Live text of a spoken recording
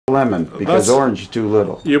lemon because orange is too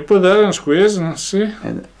little. You put that and squeeze and see.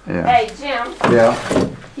 And, yeah. Hey, Jim. Yeah.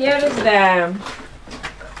 Here is the.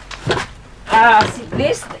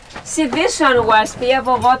 See this one was Thea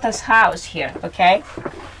Bobota's house here, okay?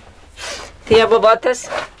 Thea Bobota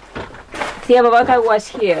was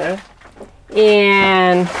here,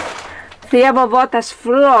 and Thea Bobota's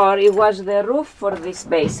floor, it was the roof for this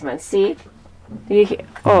basement. See?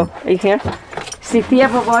 Are you here? See Thea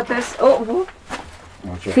Bobota's.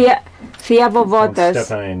 Thea Bobota's. Don't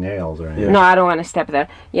step on any nails or anything. No, I don't want to step there.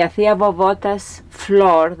 Yeah, Thea Bobota's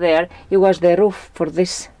floor there, it was the roof for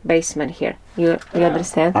this basement here. You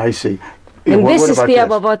understand? I see. And What this is about Thea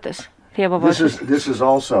this? Bobota's. Thea Bobota's. This is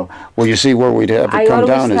also. Well, you see where we'd have it come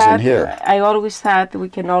down is in here. I always thought we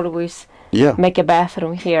can always make a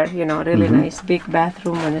bathroom here. You know, really nice big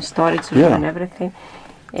bathroom and a storage room and everything.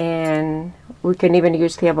 And we can even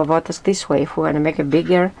use Thea Bobota's this way if we want to make it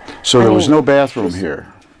bigger. So there was no bathroom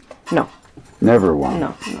here? No. Never one?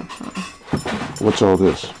 No. What's all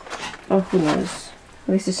this? Oh, who knows?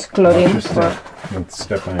 This is chlorine. Don't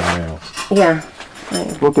step on any nails. Yeah.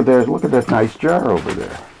 Look at that nice jar over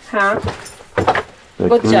there. Huh? That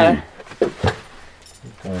What green. jar?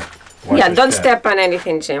 Yeah, don't step. step on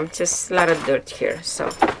anything, Jim. Just a lot of dirt here, so.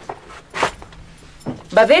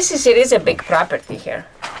 But it is a big property here.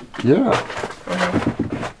 Yeah.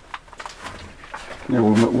 Yeah,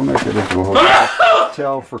 we'll make it into a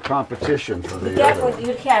hotel for competition for the. Careful with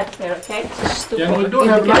your head here, okay? Just Yeah, we do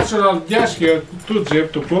have natural gas here too, Jim,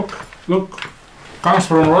 to cook. Look, comes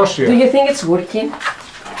from Russia. Do you think it's working?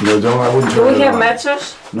 No, I wouldn't. Do we have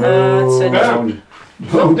matches? No,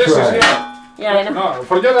 Look, this is try. here. Yeah, I know. No,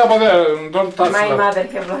 forget about that. Don't touch My that. mother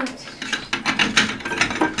have lunch.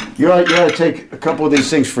 You ought to take a couple of these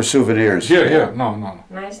things for souvenirs. Here. No.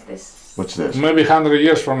 Nice this. What's this? Maybe 100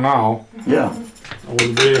 years from now, Yeah.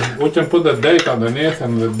 we can put the date underneath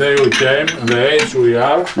and the day we came and the age we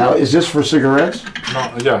are. Now, is this for cigarettes? No,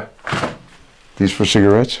 yeah. These for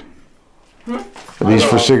cigarettes? Are these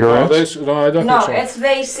for cigarettes? No, I don't No, think so.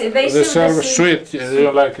 it's they They serve sweet, you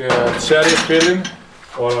know, like a cherry filling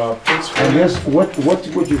or a peach And filling. this, what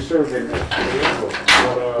would you serve in it?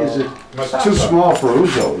 Is it too small for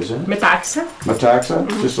Ouzo, isn't it? Metaxa. Metaxa?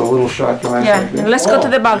 Just a little shot glass Yeah, like this? and let's go to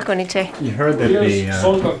the balcony, Jay. You heard that Yes,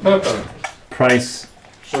 salt the and pepper. price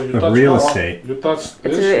So you of touch real now, estate You touch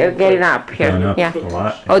It's this. getting up here. went up Yeah. a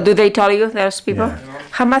lot. Oh, do they tell you, those people? Yeah.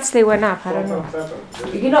 How much they went up? I don't know.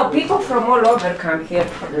 You know, people from all over come here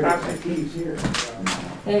for property.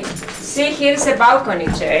 Hey, see, here's a balcony,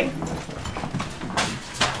 Jay.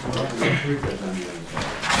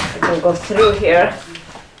 I can go through here.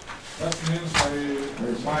 That means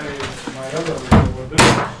my other will do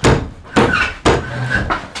this.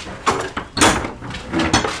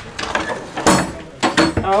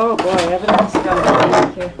 Oh boy, everything's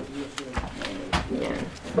coming here. Yeah.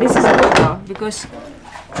 This is good though, because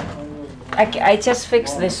I just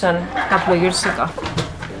fixed this one a couple of years ago.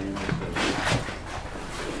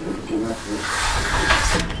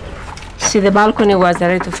 See, the balcony was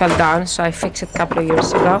ready to fall down, so I fixed it a couple of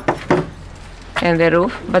years ago. And the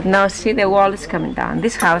roof, but now see, the wall is coming down.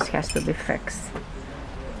 This house has to be fixed.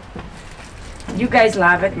 You guys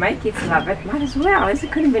love it, my kids love it, might as well. It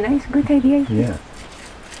couldn't be a nice, good idea. Yeah.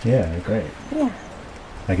 Yeah, great. Yeah.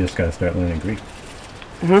 I just gotta start learning Greek.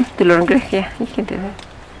 To learn Greek, yeah, you can do that.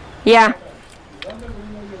 Yeah.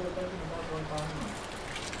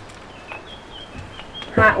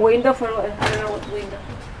 Window for, I don't know what window.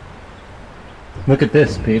 Look at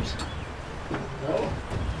this, peeps.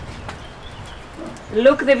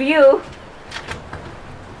 Look the view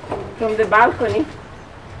from the balcony.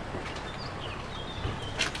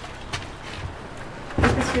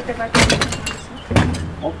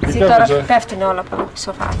 Si τώρα πέφτουν όλα από το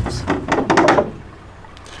σοφάδες.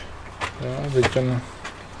 Yeah, they can.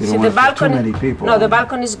 You See don't the want too balcony? many people. No, the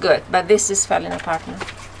balcony is good, but this is falling apart now.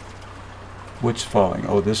 Which falling?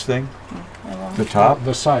 Oh, this thing? The top?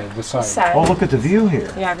 The side. Side. Oh, look at the view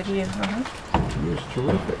here. Yeah, the view. It's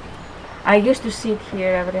terrific. I used to sit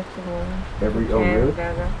here every afternoon. Oh, really?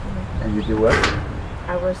 And you do what?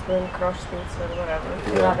 I was doing crossfits or whatever.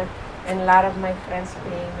 Yeah. And a lot of my friends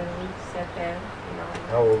came and we sat there, you know.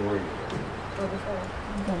 How old were you?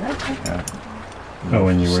 Oh,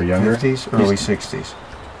 when you were younger? 50s, early 60s.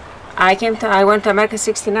 I went to America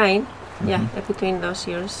 69. Yeah, between those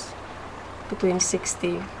years. Between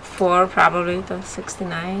 64 probably to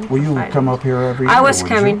 69. Will you come up here every year? I was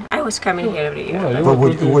wouldn't you? coming here every year. Yeah, But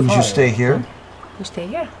wouldn't you stay here? You stay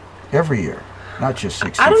here. Every year? not just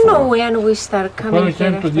 64. I don't know when we start coming When we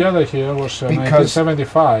here. came together here was Because-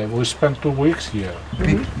 1975. We spent 2 weeks here.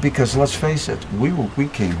 Because let's face it, we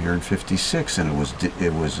came here in '56 and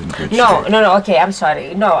it was in good No, shape. no, no, okay, I'm sorry.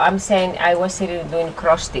 No, I'm saying I was sitting doing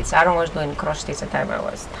cross stitch. Aaron was doing cross stitch at the time I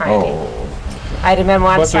was tiny. Oh, I remember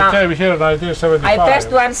one But we summer. came here in 1975. I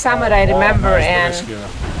passed one summer, I remember, nice and dress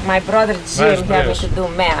here. my brother Jim Nice had me dress. to do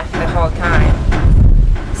math the whole time.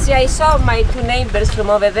 See, I saw my two neighbors from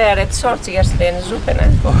over there at church yesterday in Zupene.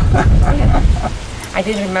 Yeah. I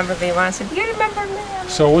didn't remember the one. I said, do you remember me?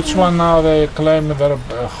 So which one now they claim their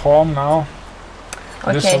home now?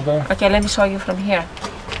 This Okay, over? okay, let me show you from here.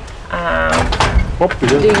 Oh,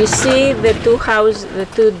 Do you see the the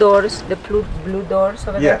two doors, the blue doors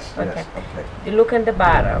over yes, there? yes, okay. You look at the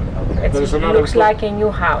bottom. It There's another looks door. like a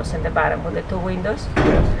new house in the bottom with the two windows.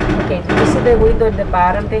 Yes, Okay, do you see the window in the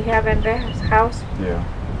bottom they have in the house? yeah.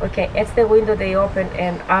 Okay, it's the window they open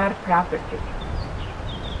in our property.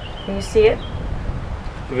 Can you see it?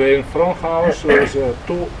 The in front house was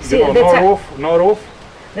two, See, you know, that's a- no roof.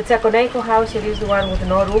 The Tsakoneko house, it is the one with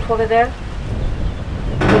no roof over there.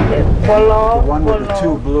 Below, The one with the below.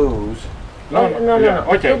 two blues. No, yeah, the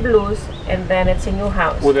okay. two blues, and then it's a new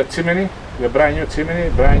house. With a chimney, the brand new chimney,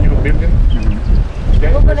 brand new building.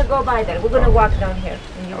 Okay. We're gonna go by there. We're gonna walk down here,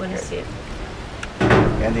 and you're gonna Okay. see it.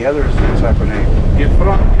 And the other is the Tsakoneko. In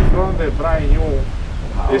front the brand new,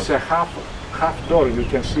 it's a half door. You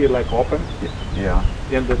can see like open, Yeah.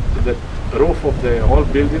 and the roof of the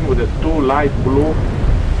old building with the two light blue.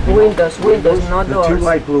 Windows, no The doors. two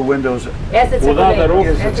light blue windows Yes, it's Without the Tsakoneko. roof.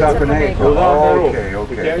 is the That's Tsakoneko. Without the roof. Okay,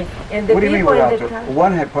 okay. Okay. And the What do you mean people without in the the, town.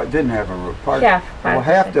 one didn't have a roof. Part, Half, well, part.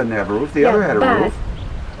 half didn't have a roof, the Yeah, other had a but roof.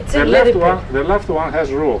 It's The a left little one, bit. the left one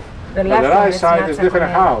has roof. The But left the one right is side not is different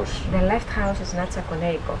Tsakoneko. house. The left house is not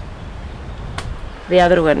Tsakoneko. The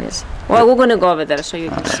other one is. Well, we're gonna go over there so you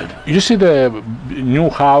can see. You see the new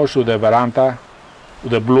house with the veranda,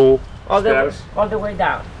 with the blue stairs? All the way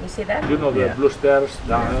down. You see that? You know the Yeah. blue stairs,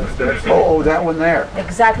 downstairs? Oh, that one there.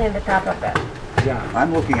 Exactly in the top of that. Yeah.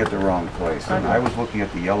 I'm looking at the wrong place. And I was looking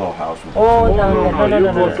at the yellow house. With the Oh, two- no,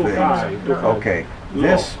 you go no. too high. Too high. Okay,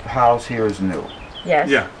 this house here is new. Yes.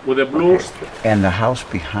 Yeah, with the blue And the house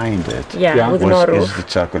behind it Yeah, Yeah. with no is roof. the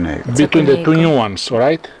Tsakoneko. between the two Tsakoneko. new ones,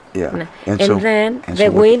 right? Yeah. And so- then and the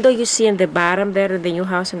so what- window you see in the bottom there, in the new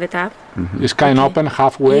house in the top, It's kind of open it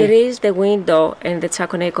halfway. is the window in the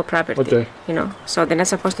Tsakoneko property. Okay. You know, so they're not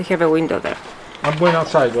supposed to have a window there. I'm going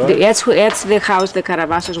outside, right? That's the house the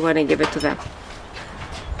Caravasos want to give it to them.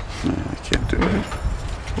 I can't do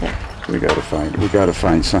it. We gotta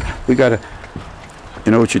find some,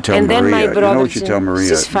 you know what you tell And then Maria? my You know brother, what you tell Maria?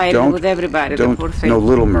 she's fighting with everybody, the poor thing. No,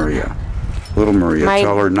 little Maria. Little Maria, My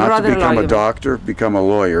tell her not to brother-in-law, become a you- doctor, become a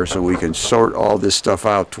lawyer, so we can sort all this stuff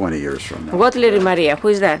out 20 years from now. What little Maria? Who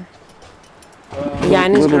is that?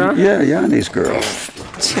 Yanni's girl? Yeah, Yanni's girl.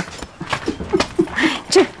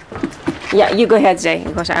 Yeah, you go ahead, Jay,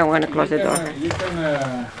 because I want to close the door. You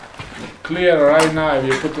can clear right now if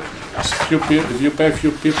you put if you pay a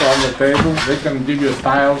few people on the table, they can give you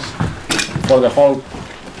tiles for the whole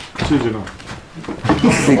season.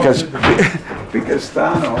 Because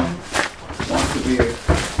Stano wants to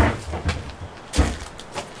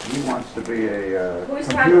be a Who is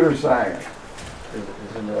computer science.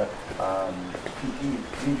 Is in the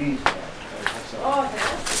TV.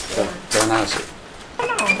 Tanasi.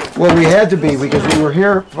 Well, we had to be because we were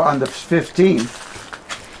here on the 15th.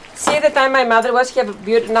 See, the time my mother was, she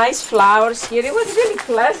had nice flowers here. It was really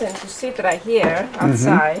pleasant to sit right here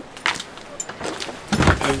outside.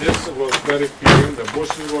 And this was very clean. The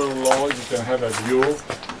bushes were low. You can have a view.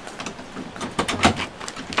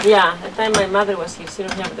 Yeah, the time my mother was here, she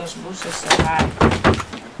didn't have those bushes so high.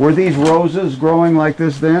 Were these roses growing like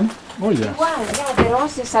this then? Oh yeah. Wow, yeah, the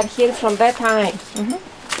roses are here from that time.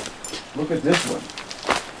 Look at this one.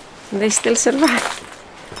 They still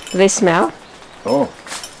survive. They smell. Oh.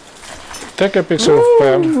 Take a picture of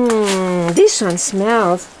Pam. This one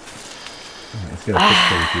smells. Let's get a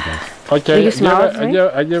picture with you guys. Okay. Do you smell it,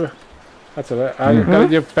 I give. That's all right. I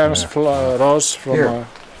give Pam's rose from Here.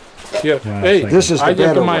 here. Yeah, Hey, it's like- This is the I give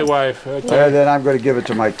to better my one. wife. Okay. And then I'm going to give it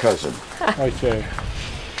to my cousin. Okay.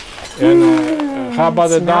 And how about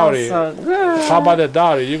the dowry? So good. How about the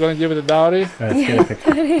dowry? You gonna give it the dowry? Let's get a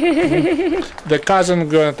picture. The cousin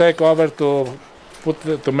gonna take over to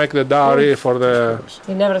to make the dowry for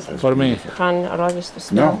You never for me. found roses to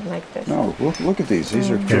smell No. like this. No, look at these. These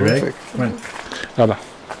are Okay, ready? terrific. Come on. Hold on.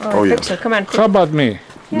 Oh, yeah. Picture. Come on. How about me?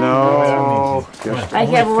 No. I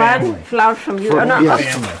have one flower from you. Oh, no.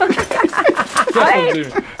 Yes.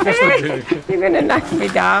 You're gonna knock me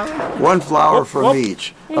down. One flower from Whoop.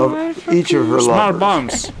 each of her Small lovers.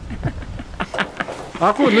 bumps.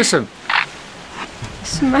 Aku, listen.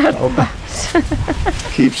 Smart.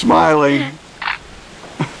 Keep smiling.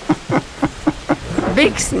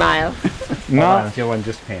 Big smile. Hold on, No, if you want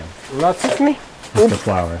just Pam. let's It's me. Just the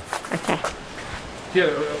flower. Okay.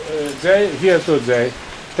 here, Jay. Here too, Jay.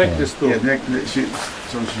 Take this too. Yeah, Nick,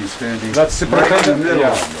 so she's standing Let's right in the pretend. middle.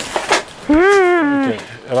 Yeah. Okay,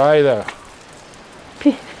 right there.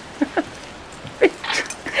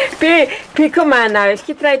 Pico man now.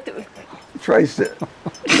 He tried to Tries to.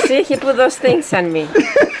 see. He put those things on me.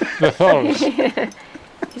 The thorns.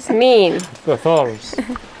 He's mean. The thorns.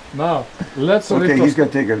 Now, let's Okay, retro- he's gonna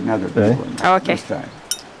take another big one. Okay. This time.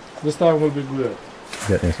 This time will be good.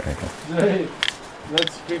 Get this ankle. Jay,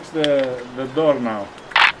 let's fix the door now.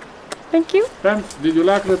 Thank you. Pam, did you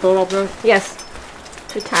like the door up there? Yes.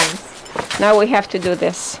 2 times. Now we have to do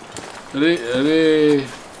this.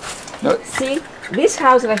 See, this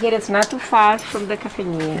house right here, it's not too far from the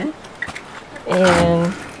cafeteria.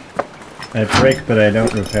 And I break, but I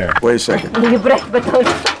don't repair. Wait a second. you break, but don't.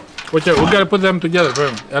 Okay, we gotta put them together,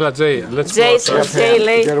 Pam. Ella, Jay, let's go Jay's outside. Jay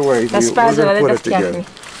late. Get away. That's We're gonna puzzle. put That's it together.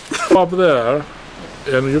 careful. Up there,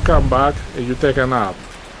 and you come back and you take a nap.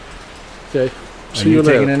 Okay. Are See you you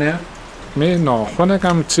taking later. a nap? Me, no. When I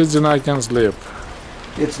come children, I can sleep.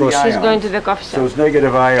 It's the She's ions. going to the coffee So shop. it's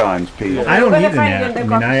negative ions, Pete. Yeah. I don't gonna need a find you in nap. the I mean,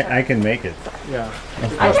 coffee shop. I can make it. Yeah.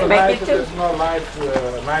 I can make it too. There's no light.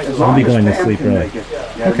 Night As is long I'll be as going to Pam sleep can early. make it.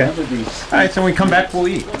 Yeah, Okay. remember these. All right, so when we come back, we'll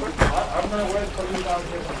eat. I'm gonna wait for you down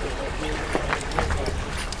here.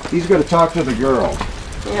 He's gonna talk to the girl.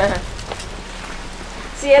 Yeah.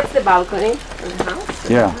 See, it's the balcony in the house.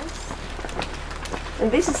 Yeah.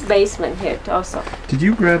 And this is basement here too also. Did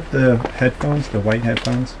you grab the headphones, the white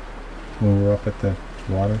headphones, when we were up at the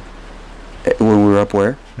water? When we were up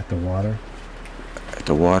where? At the water? At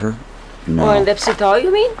the water? Oh, in No. the Psito,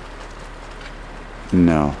 you mean?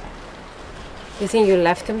 No. You think you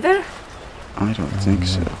left him there? I don't think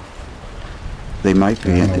so. They might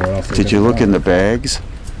be I in don't know where else it. they're Did you gonna look go. in the bags?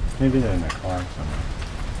 Maybe they're in the car somewhere.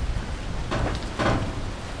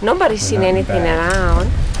 Nobody's seen not in anything bags. around.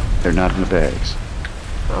 They're not in the bags.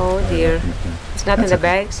 Oh dear. Okay. It's not in That's the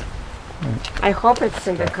okay. bags? I hope it's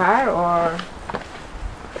in the car or...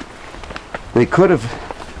 They could have.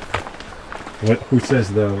 What? Who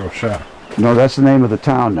says the Rochelle? No, that's the name of the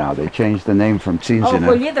town now. They changed the name from Oh, Tsinzina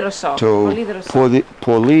Polydroso. to Polydroso.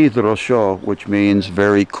 Polydrosho, which means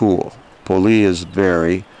very cool. Poli is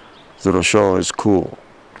very, Drosho is cool.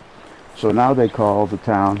 So now they call the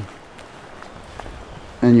town,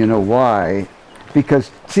 and you know why?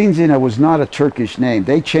 Because Tsinzina was not a Turkish name.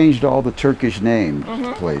 They changed all the Turkish name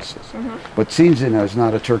places. But Tsinzina is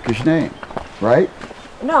not a Turkish name, right?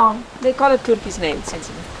 No, they call it Turkish name,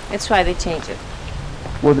 Cincinnati. That's why they changed it.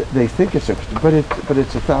 Well, they think it's a, but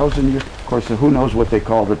it's 1,000 years. Of course, who knows what they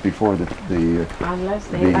called it before the Unless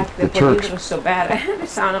they The- like the, the Turks. Polydroso better. The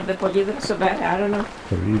sound of the Polydroso better, I don't know.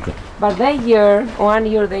 Polydro. But that year, 1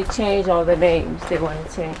 year, they changed all the names they want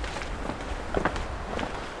to change.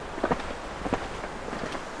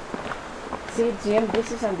 See, Jim,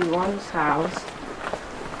 this is Antigoni's house.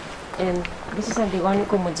 And this is Antigoni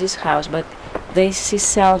Kumuji's house, but they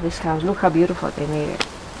sell this house. Look how beautiful they made it.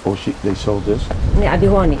 oh, they sold this. Yeah,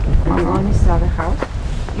 Antigoni. Antigoni sell the house.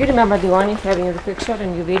 You remember Antigoni having the picture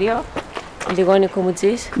in your video? Antigoni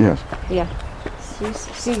Kumuji's? Yes. Yeah.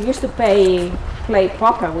 She used to play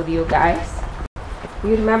poker with you guys.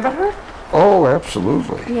 You remember her? Oh,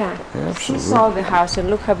 absolutely. Yeah. She Absolutely. sold the house and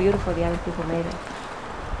look how beautiful the other people made it.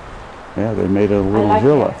 Yeah, they made a I little like the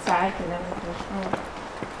villa. outside and everything.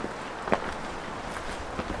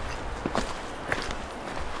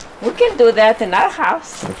 Oh. We can do that in our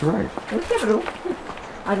house. That's right. We can do.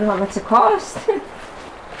 I don't know how much it costs.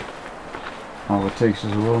 All it takes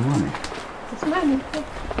is a little money. It's money.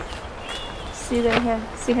 See they have.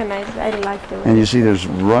 See how nice. I like the. And you see, there's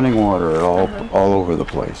running water all over the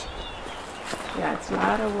place. Yeah, it's a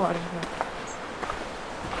lot of water here.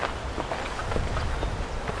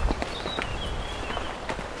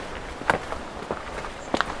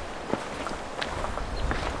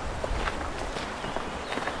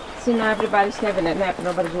 See, now everybody's having a nap.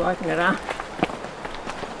 Nobody's walking around.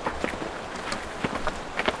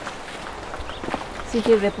 See,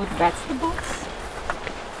 here they put vegetables,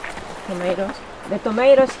 tomatoes. The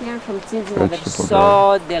tomatoes here from Cincinnati, they're Vegetable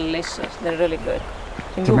so delicious. They're really good.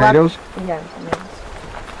 And you Tomatoes, Walk, yeah, tomatoes.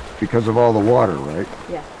 because of all the water, right?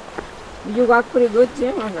 You walk pretty good,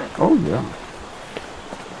 Jim, or not? Oh, yeah.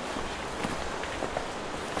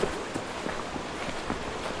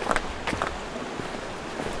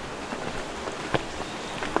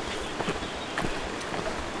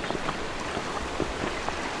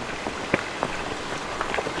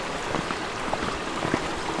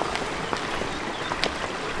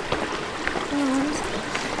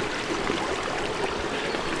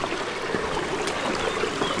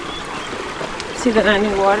 See the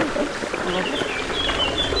running water?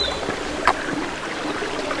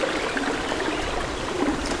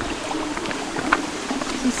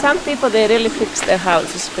 See, some people, they really fix their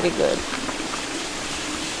houses pretty good.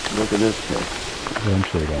 Look at this place.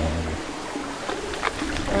 Eventually they'll have it.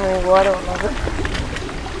 Running water all over.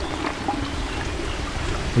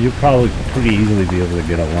 You'll probably pretty easily be able to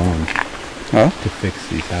get a loan Huh? to fix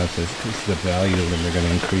these houses because the value of them are going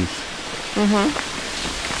to increase.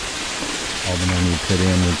 All the money you put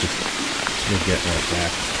in, you'll get right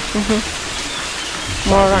back.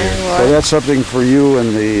 More running So water. that's something for you and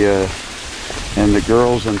the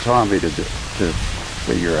girls and Tommy to do, to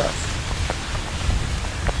figure out,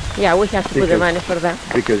 Yeah, we have to put the Because- money for that.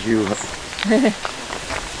 because you.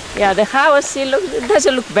 Yeah, the house, see, look, it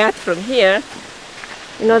doesn't look bad from here.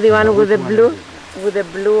 You know, the one with the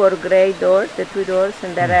blue or gray doors, the two doors,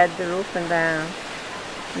 and the red roof and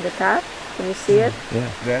the top. Can you see it? Yeah.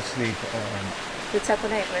 That's the. It's up on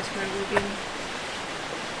that's where we've been.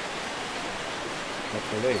 That's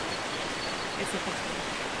the lake.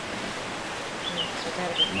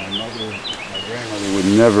 My grandmother would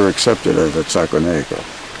never accept it as a Tsakoneko.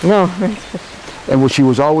 No. And what she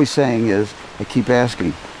was always saying is, I keep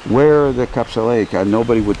asking, where are the Kapsaleka?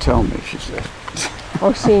 Nobody would tell me, she said.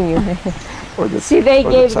 Oh, seeing you. Or the, See, they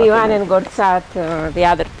or gave the one Tsakoneka. in Gorsat, the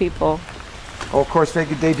other people, Oh, of course, they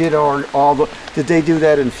did all the. Did they do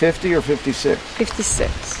that in 50 or 56?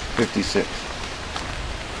 56. 56.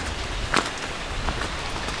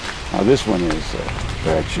 Now this one is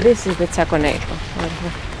bad shape. This is the Tsakoneko.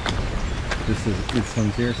 This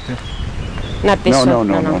one's yours too? Not this No, one.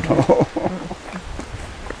 no, no, no, no.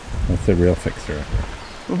 That's the real fixer.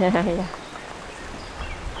 Yeah.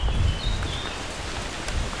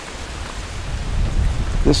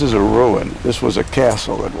 This is a ruin. This was a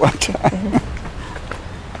castle at one time.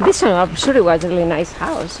 This one, I'm sure it was a really nice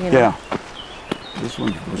house, you know. Yeah. This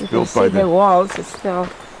one was You can built see by the the walls is still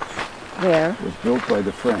there. was built by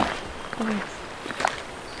the French.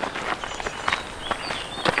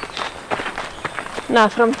 Now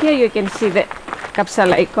from here you can see the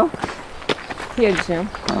Kapsaleko. Here, Jim.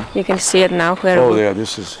 You can see it now. Where Oh we, yeah,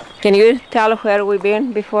 this is. Can you tell where we've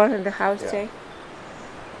been before in the house, Jay?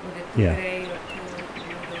 Yeah.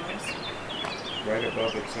 Right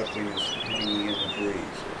above it, something is hanging in the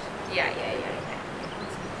breeze. Yeah.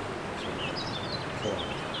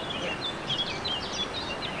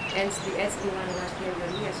 And it's the one was near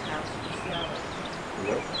Maria's house.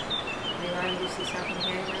 What? The one you see something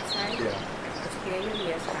here inside? Yeah. It's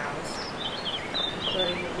Maria's house.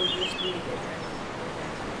 Where we used to live in.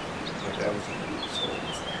 But that was a beach, so.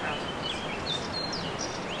 It's the house.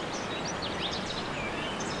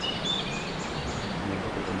 And you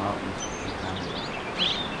look at the mountains behind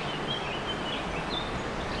it.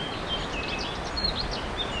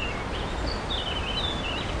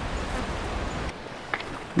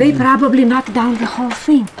 They probably knocked down the whole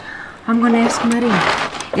thing. I'm gonna ask Maria.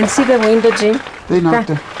 And see the window, Jim? They knocked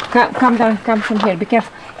it. Come down, come from here. Be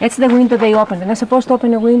careful. It's the window they opened. They're not supposed to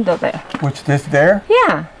open a window there. Which this there?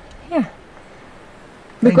 Yeah.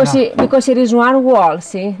 Because it is one wall,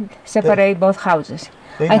 see, separate both houses.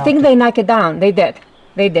 I think they knocked it down. They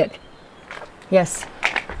did. Yes.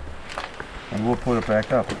 And we'll put it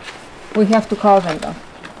back up. We have to call them though.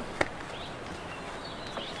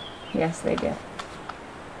 Yes, they did.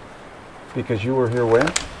 Because you were here when?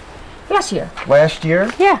 Last year. Last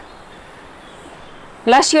year? Yeah.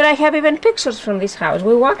 Last year I have even pictures from this house.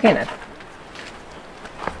 We walk in it.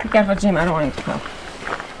 Be careful, Jim. I don't want you to fall.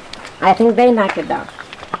 I think they knocked it down.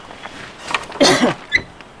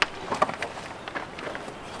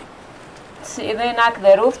 See, they knocked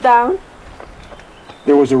the roof down.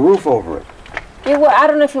 There was a roof over it. I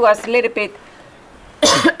don't know if it was a little bit.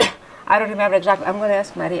 I don't remember exactly. I'm going to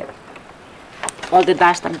ask Maria. All the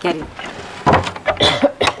dust I'm getting.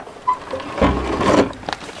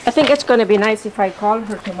 I think it's going to be nice if I call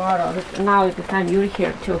her tomorrow. Now at the time you're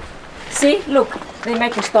here too. See, look, they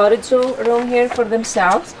make a storage room here for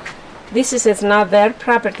themselves. It's not their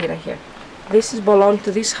property right here. This is belong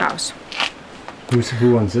to this house.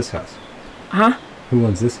 Who owns this house? Huh? Who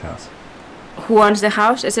owns this house? Who owns the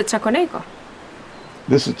house? Is it Tsakoneko?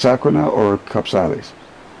 This is Tsakona or Kapsalis?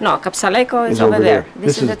 No, Kapsaleko is It's over there.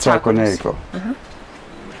 This is the Tsakoneko.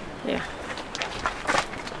 Yeah.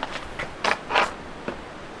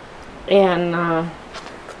 And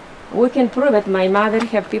we can prove it. My mother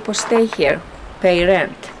have people stay here, pay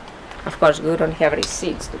rent. Of course, we don't have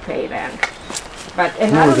receipts to pay rent. But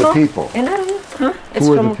and Who I are don't the know. people? And I don't know. Huh? It's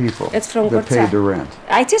Who are from the people It's from that paid the Gorsat. rent?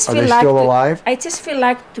 I just Are feel they like still alive? I just feel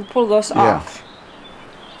like to pull those Yeah. off.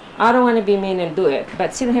 I don't want to be mean and do it,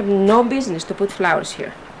 but still have no business to put flowers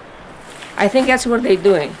here. I think that's what they're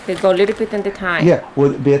doing. They go a little bit at a time. Yeah,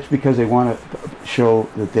 well, it's because they want to show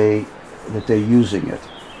that they're using it,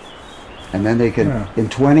 and then they can, Yeah. in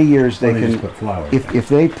 20 years, they Or they just can, put flowers. if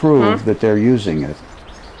they prove that they're using it,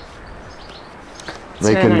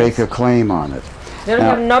 they very can nice. make a claim on it. They don't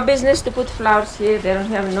Now- have no business to put flowers here. They don't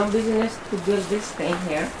have no business to build this thing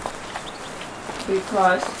here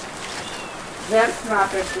because their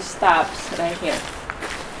property stops right here.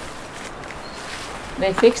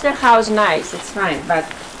 They fix their house nice, it's fine, but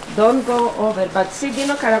don't go over. But see,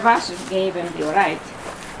 Dino Caravassos gave him the right.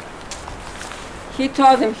 He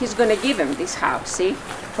told him he's going to give him this house, see,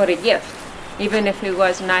 for a gift, even if it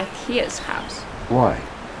was not his house. Why?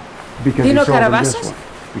 Because Dino he sold them Caravassos? this one.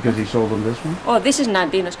 Because he sold them this one? Oh, this is not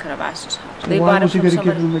Dino's Caravassos house. They Why bought it was he from going to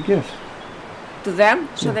give somebody them a gift? to them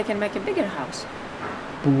so they can make a bigger house.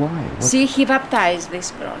 But why? What- See, he baptized this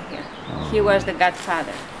girl here. He was the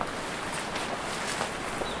godfather.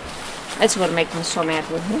 That's what makes me so mad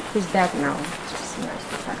with him. He's dead now. It's nice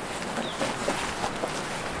to talk.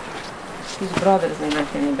 His brothers are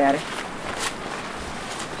not any better.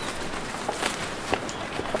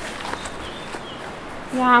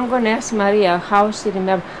 Yeah, I'm gonna ask Maria how she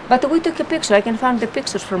remember. But we took a picture. I can find the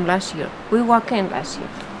pictures from last year. We walked in last year.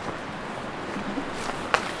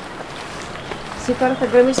 See, τώρα θα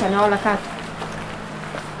γκρεμίσανε όλα κάτω.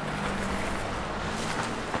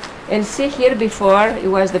 And see here before, it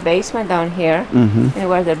was the basement down here, and it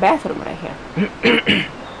was the bathroom right here.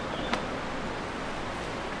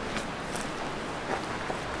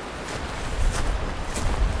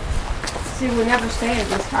 See, we never stay in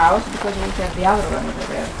this house because we have the other one over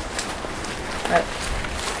there.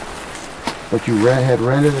 But you had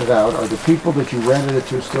rented it out. Are the people that you rented it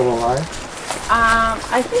to still alive?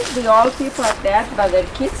 I think the old people are dead, but their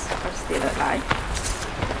kids are still alive.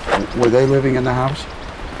 Were they living in the house?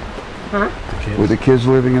 Huh? Were the kids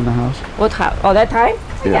living in the house? What house? Oh, that time?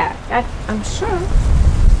 Yeah. I'm sure.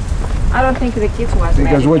 I don't think the kids was Because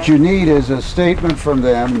married what then. you need is a statement from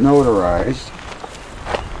them, notarized,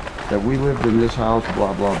 that we lived in this house,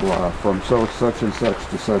 blah, blah, blah, from such and such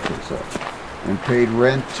to such and such, and paid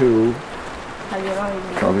rent to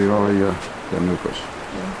Calderoya de Nucas.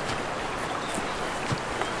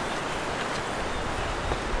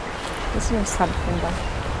 This is something though.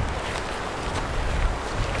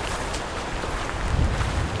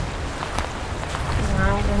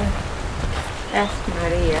 Now I'm gonna ask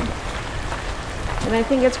Maria. And I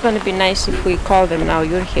think it's gonna be nice if we call them now.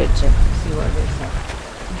 You're here, Jim. See what they say.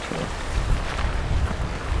 Okay.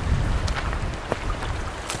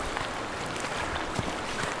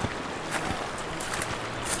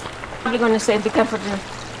 Probably gonna say be careful. Jim.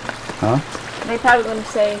 Huh? They're probably gonna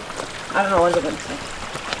say, I don't know what they're gonna say.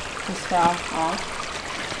 Just fell off.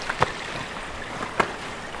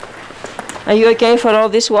 Are you okay for all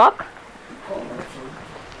this walk?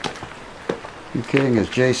 You're kidding, as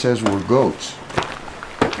Jay says, we're goats.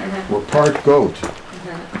 We're part goat.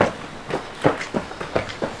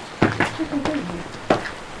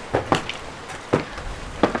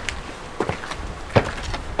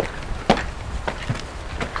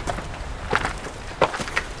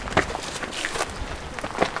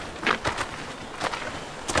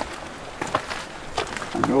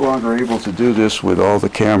 I'm no longer able to do this with all the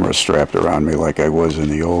cameras strapped around me like I was in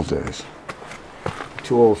the old days.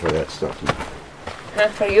 Too old for that stuff now. Huh,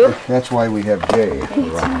 for you? That's why we have Jay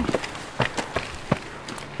around.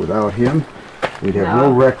 Without him, we'd have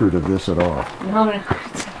no No. record of this at all. No, no.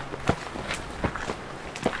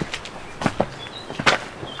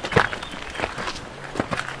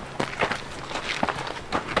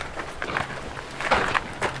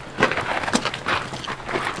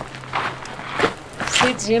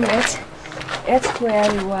 See, Jim, it's where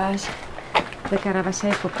it was the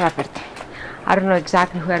Caravaceco property. I don't know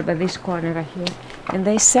exactly where, but this corner right here. And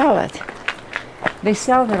they sell it. They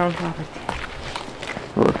sell their own property.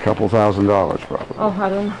 For a couple $1,000s probably. Oh, I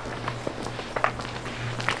don't know.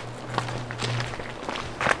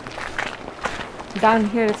 Down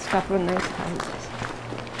here it's a couple of nice houses.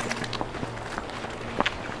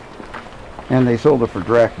 And they sold it for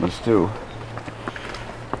drachmas too,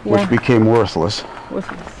 which became worthless.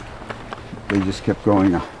 Worthless. They just kept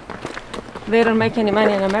going up. They don't make any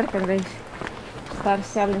money in America. They start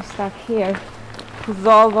selling stuff here.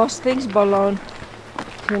 All those things belong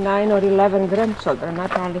to 9 or 11 grandchildren,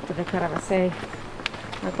 not only to the Caravasei,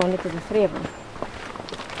 not only to the 3 of them.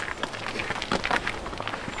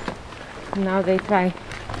 Now they try.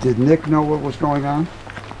 Did Nick know what was going on?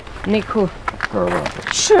 Nick who?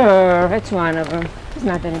 Caravaggio. Sure, it's one of them. He's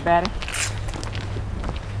not any better.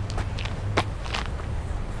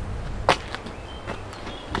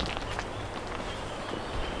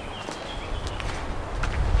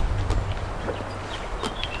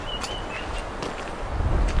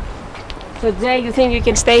 So Jay, you think you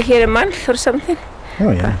can stay here a month or something?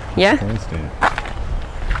 Oh yeah. Yeah? Always do it.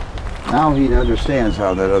 Now he understands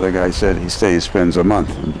how that other guy said he spends a month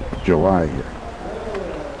in July here.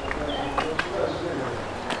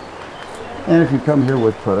 And if you come here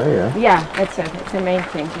with Perea, Yeah, that's it. It's the main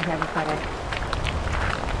thing to have a parade.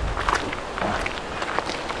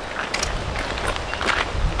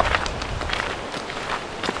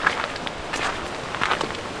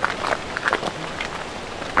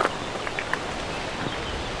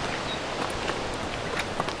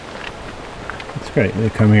 It's great. They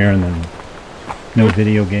come here and then no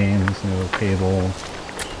video games, no cable,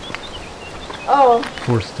 Oh,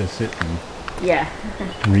 forced to sit and yeah.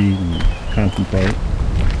 read and contemplate.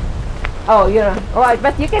 Oh, you know. Oh,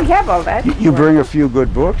 but you can have all that. you bring a few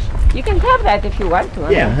good books. You can have that if you want to.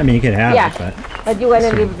 Yeah, I mean you could have Yeah. it, but But you want to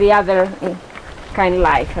So- live the other kind of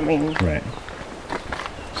life. I mean, right.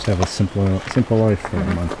 Just have a simple life for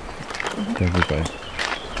a month to everybody.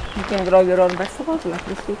 you can grow your own vegetables like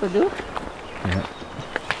these people do. Yeah.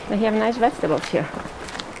 They have nice vegetables here.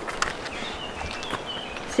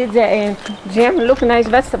 See, Jim, look, nice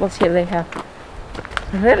vegetables here they have.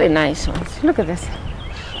 Really nice ones. Look at this.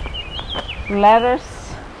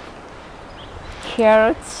 Lettuce,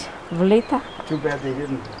 carrots, vlita. Too bad they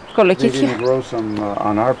didn't Kolokiki. grow some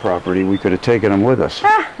on our property. We could have taken them with us.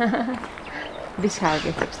 This house,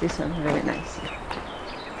 they fixed this one, really nice.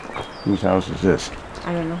 Whose house is this?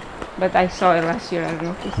 I don't know. But I saw it last year, I don't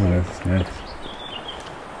know if you see Oh, it. that's nice.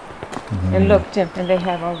 And look, Jim, and they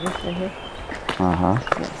have all this in here. Uh-huh.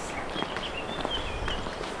 Yes.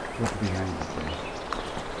 Look behind you.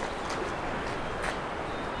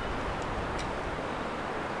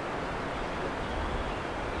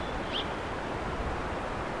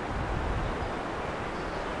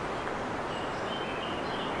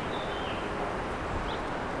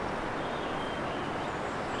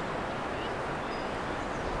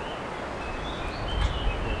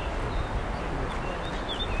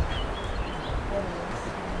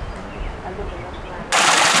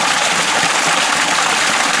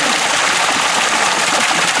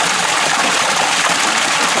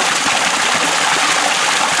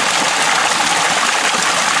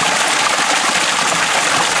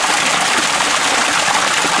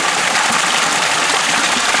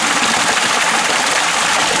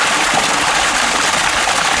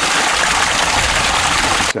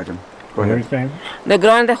 Second. Go ahead. Everything? The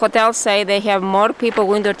girl in the hotel say they have more people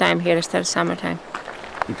wintertime here instead of summertime.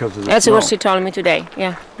 Because of the That's snow. what she told me today.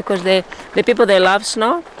 Yeah, because the people they love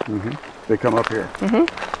snow. They come up here.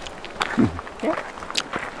 Yeah.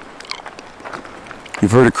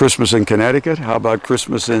 You've heard of Christmas in Connecticut? How about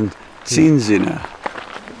Christmas in Cinzina?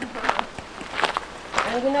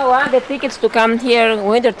 And you know what? The tickets to come here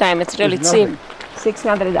wintertime, it's really It's cheap. nothing.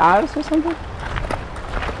 $600 or something.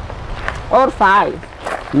 Or 5.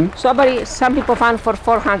 Some people found for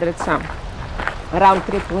 400 some. Round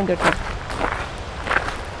trip wintertime.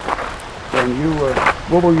 And you were,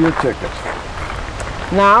 what were your tickets?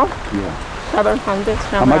 Now Yeah. 700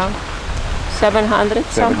 How some much? round. 700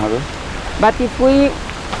 some. 700? But if we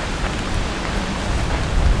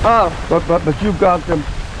But you got them,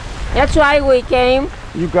 that's why we came.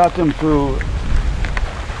 you got them through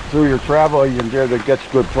your travel agent there that gets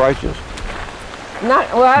good prices. Not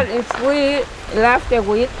well. If we left a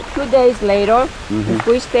week, 2 days later, if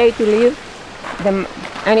we stay to live,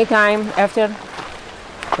 anytime after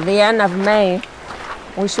the end of May,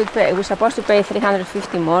 we should pay. We're supposed to pay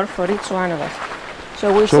 $350 more for each one of us.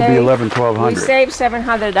 So we So it'll be save. 11, 1200. We save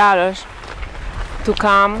 $700 to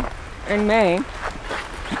come in May.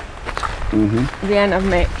 The end of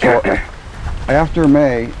May. So after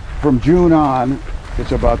May, from June on,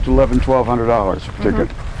 it's about $1,100, $1,200 a ticket.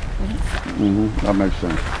 That makes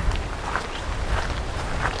sense.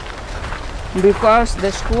 Because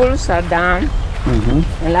the schools are done,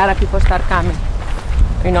 a lot of people start coming.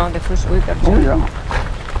 You know, the first week or two. Oh yeah.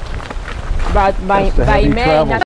 But by That's the heavy May, travel. not